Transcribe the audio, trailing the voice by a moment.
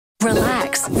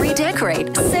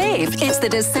decorate, save. It's the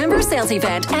December sales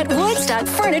event at Woodstock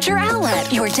Furniture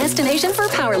Outlet, your destination for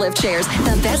power lift chairs.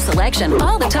 The best selection,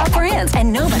 all the top brands,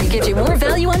 and nobody gives you more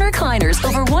value on recliners.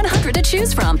 Over 100 to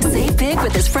choose from. Save big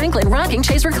with this Franklin Rocking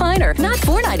Chaise recliner. Not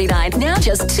 $4.99, now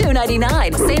just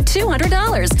 $2.99. Save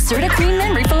 $200. Serta Queen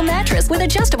Memory Foam Mattress with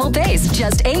adjustable base,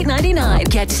 just $8.99.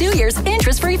 Get 2 years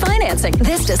interest-free financing.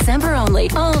 This December only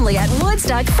at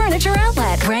Woodstock Furniture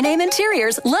Outlet. Brand name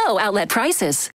interiors, low outlet prices.